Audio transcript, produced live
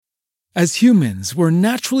As humans, we're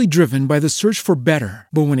naturally driven by the search for better.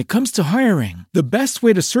 But when it comes to hiring, the best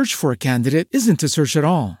way to search for a candidate isn't to search at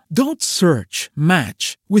all. Don't search,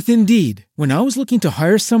 match with Indeed. When I was looking to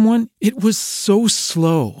hire someone, it was so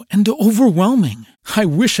slow and overwhelming. I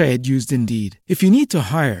wish I had used Indeed. If you need to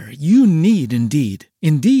hire, you need Indeed.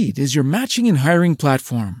 Indeed is your matching and hiring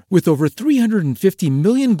platform with over 350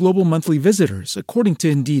 million global monthly visitors, according to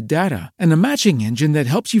Indeed data, and a matching engine that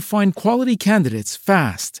helps you find quality candidates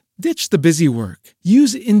fast. Ditch the busy work.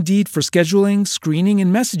 Use Indeed for scheduling, screening,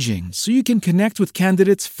 and messaging so you can connect with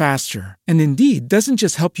candidates faster. And Indeed doesn't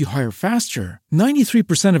just help you hire faster.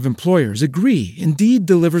 93% of employers agree Indeed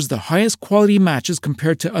delivers the highest quality matches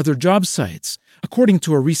compared to other job sites, according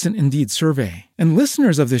to a recent Indeed survey. And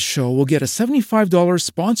listeners of this show will get a $75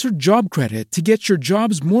 sponsored job credit to get your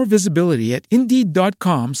jobs more visibility at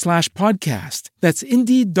Indeed.com/podcast. That's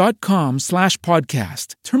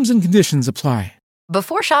Indeed.com/podcast. Terms and conditions apply.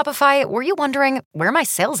 Before Shopify, were you wondering, where are my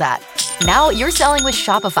sales at? Now you're selling with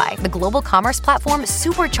Shopify, the global commerce platform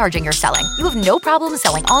supercharging your selling. You have no problem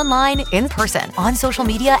selling online, in person, on social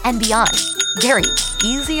media, and beyond. Gary,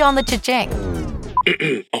 easy on the cha-ching.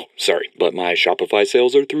 Oh, sorry, but my Shopify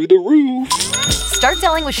sales are through the roof. Start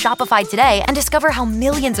selling with Shopify today and discover how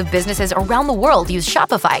millions of businesses around the world use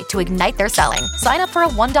Shopify to ignite their selling. Sign up for a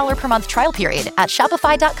 $1 per month trial period at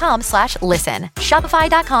shopify.com/listen.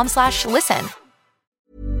 Shopify.com/listen.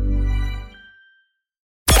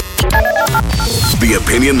 The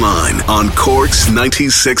Opinion Line on Cork's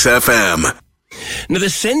 96 FM. Now, the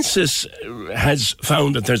census has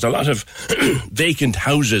found that there's a lot of vacant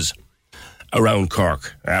houses around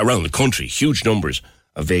Cork, around the country, huge numbers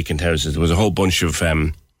of vacant houses. There was a whole bunch of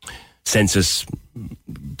census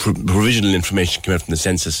provisional information came out from the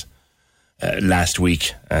census last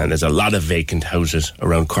week, and there's a lot of vacant houses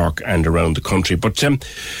around Cork and around the country. But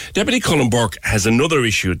Deputy Colin Burke has another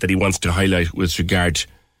issue that he wants to highlight with regard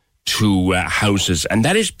to houses, and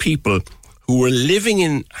that is people who are living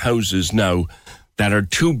in houses now that are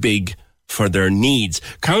too big for their needs.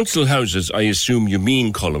 Council houses, I assume you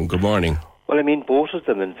mean, Colin. Good morning. Well, I mean both of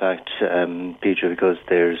them, in fact, Peter, because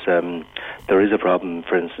there is a problem.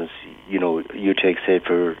 For instance, you take, say,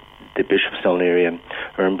 for the Bishopstown area,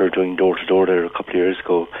 I remember doing door-to-door there a couple of years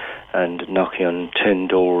ago and knocking on 10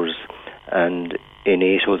 doors, and in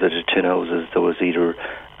 8 out of the 10 houses there was either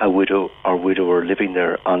a widow or widower living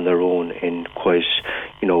there on their own in quite,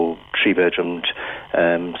 3-bedroomed,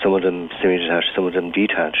 some of them semi-detached, some of them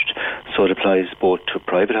detached. So it applies both to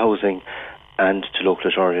private housing and to local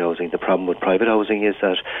authority housing. The problem with private housing is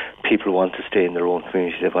that people want to stay in their own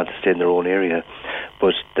community, they want to stay in their own area,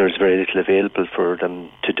 but there's very little available for them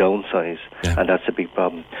to downsize, and that's a big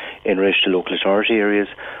problem. In relation to local authority areas,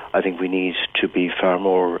 I think we need to be far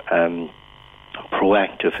more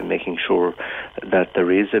proactive in making sure that there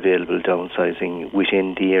is available downsizing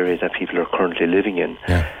within the area that people are currently living in,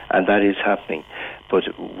 and that is happening. But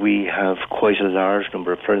we have quite a large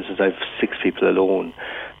number. For instance, I have 6 people alone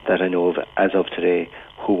that I know of as of today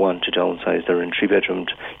who want to downsize. They're in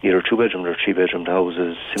 3-bedroomed, either 2-bedroomed or 3-bedroomed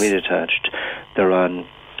houses, semi-detached. They're on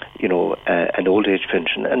an old age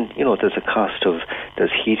pension, and there's a cost of,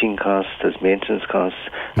 there's heating costs, there's maintenance costs,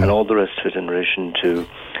 and all the rest of it in relation to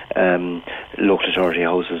local authority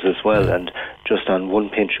houses as well. And just on one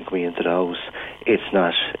pension coming into the house, it's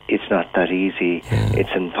not that easy.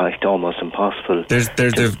 It's in fact almost impossible. There's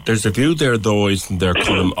a view there, though, isn't there,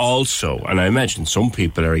 Colin, also, and I imagine some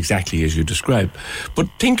people are exactly as you describe, but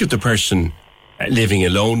think of the person living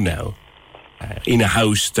alone now, in a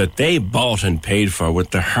house that they bought and paid for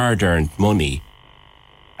with their hard-earned money,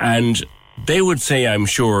 and they would say, I'm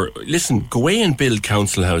sure, listen, go away and build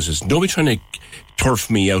council houses. Don't be trying to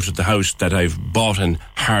turf me out of the house that I've bought and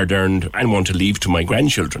hard-earned and want to leave to my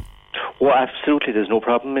grandchildren. Well, absolutely, there's no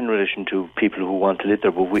problem in relation to people who want to live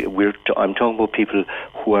there, but I'm talking about people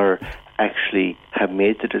who are actually have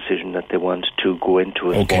made the decision that they want to go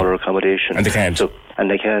into a smaller accommodation. And they can't.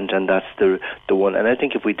 And that's the one. And I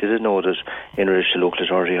think if we did an audit in relation to local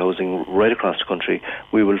authority housing right across the country,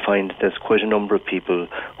 we will find there's quite a number of people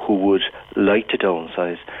who would like to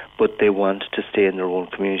downsize, but they want to stay in their own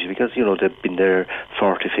community because, they've been there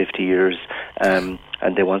 40, 50 years, and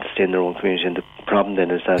they want to stay in their own community. And the problem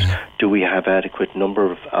then is that, do we have adequate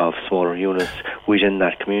number of smaller units within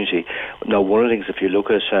that community? Now, one of the things, if you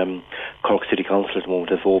look at Cork City Council at the moment,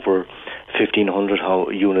 there's over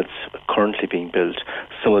 1,500 units currently being built.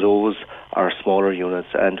 Some of those are smaller units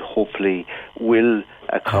and hopefully will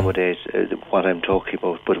accommodate what I'm talking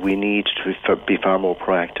about, but we need to be far more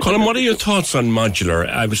proactive. Colin, what are your thoughts on modular?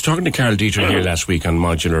 I was talking to Carol Dieter here last week on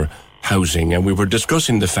modular housing, and we were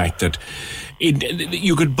discussing the fact that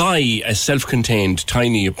you could buy a self-contained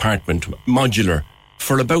tiny apartment, modular,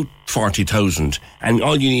 for about 40,000, and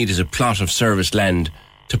all you need is a plot of serviced land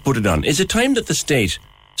to put it on. Is it time that the state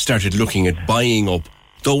started looking at buying up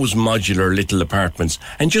those modular little apartments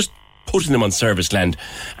and just putting them on serviced land?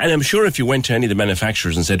 And I'm sure if you went to any of the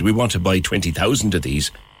manufacturers and said, we want to buy 20,000 of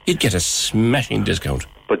these, you'd get a smashing discount.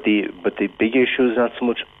 But the big issue is not so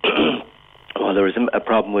much... Well, there is a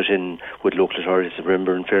problem with local authorities.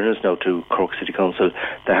 Remember, in fairness now to Cork City Council,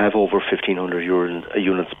 they have over 1,500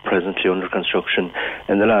 units presently under construction.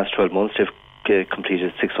 In the last 12 months, they've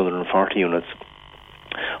completed 640 units.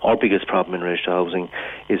 Our biggest problem in relation to housing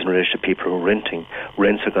is in relation to people who are renting.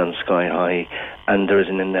 Rents have gone sky high, and there is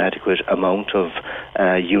an inadequate amount of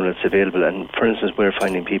units available. And for instance, we're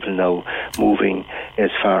finding people now moving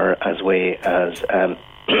as far away as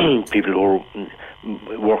people who are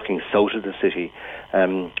working south of the city. I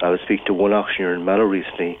was speaking to one auctioneer in Mallow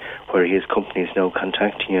recently, where his company is now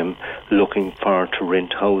contacting him looking to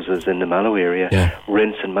rent houses in the Mallow area. Yeah.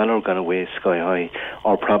 Rents in Mallow have gone away sky high.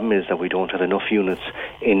 Our problem is that we don't have enough units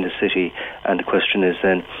in the city, and the question is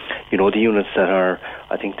then, the units that are,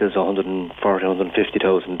 I think there's 140,000,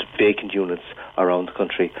 150,000 vacant units around the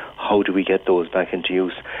country. How do we get those back into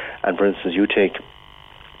use? And for instance, you take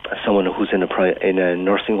someone who's in a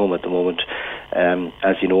nursing home at the moment,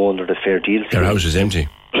 as you know, under the Fair Deal scheme. Their house is empty.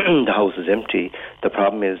 The house is empty. The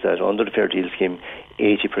problem is that under the Fair Deal scheme,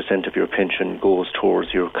 80% of your pension goes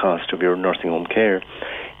towards your cost of your nursing home care.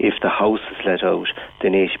 If the house is let out,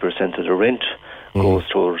 then 80% of the rent goes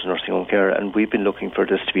towards nursing home care. And we've been looking for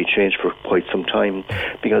this to be changed for quite some time,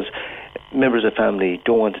 because members of the family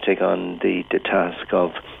don't want to take on the task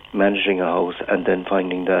of managing a house and then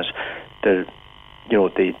finding that the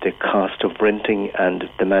cost of renting and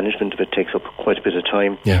the management of it takes up quite a bit of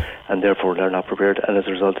time, and therefore they're not prepared. And as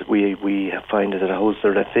a result, we find that a house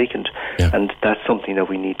are left vacant, and that's something that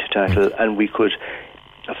we need to tackle. And we could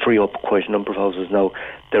free up quite a number of houses. Now,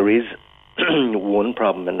 there is one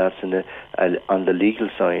problem, and that's on the legal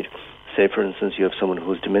side. Say, for instance, you have someone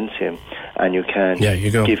who's dementia, and you can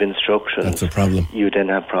give instructions. That's a problem. You then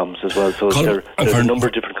have problems as well. So there's a number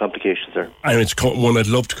of different complications there. And it's one I'd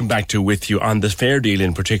love to come back to with you on the Fair Deal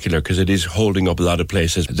in particular, because it is holding up a lot of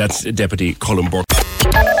places. That's Deputy Colin Burke.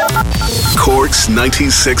 Cork's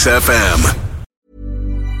 96 FM.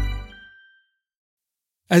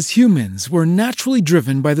 As humans, we're naturally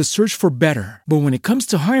driven by the search for better. But when it comes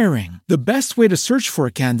to hiring, the best way to search for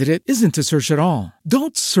a candidate isn't to search at all.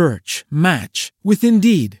 Don't search, match with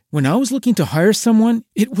Indeed. When I was looking to hire someone,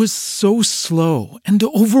 it was so slow and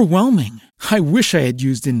overwhelming. I wish I had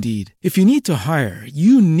used Indeed. If you need to hire,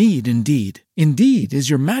 you need Indeed. Indeed is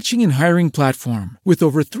your matching and hiring platform with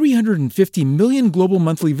over 350 million global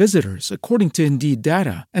monthly visitors, according to Indeed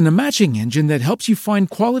data, and a matching engine that helps you find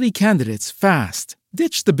quality candidates fast.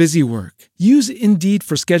 Ditch the busy work. Use Indeed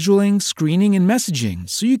for scheduling, screening, and messaging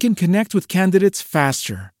so you can connect with candidates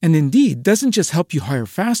faster. And Indeed doesn't just help you hire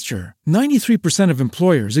faster. 93% of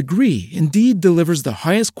employers agree Indeed delivers the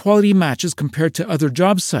highest quality matches compared to other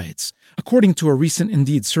job sites, according to a recent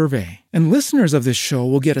Indeed survey. And listeners of this show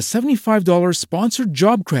will get a $75 sponsored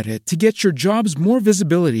job credit to get your jobs more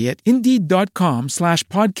visibility at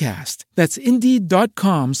Indeed.com/podcast. That's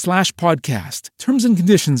Indeed.com/podcast. Terms and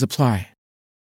conditions apply.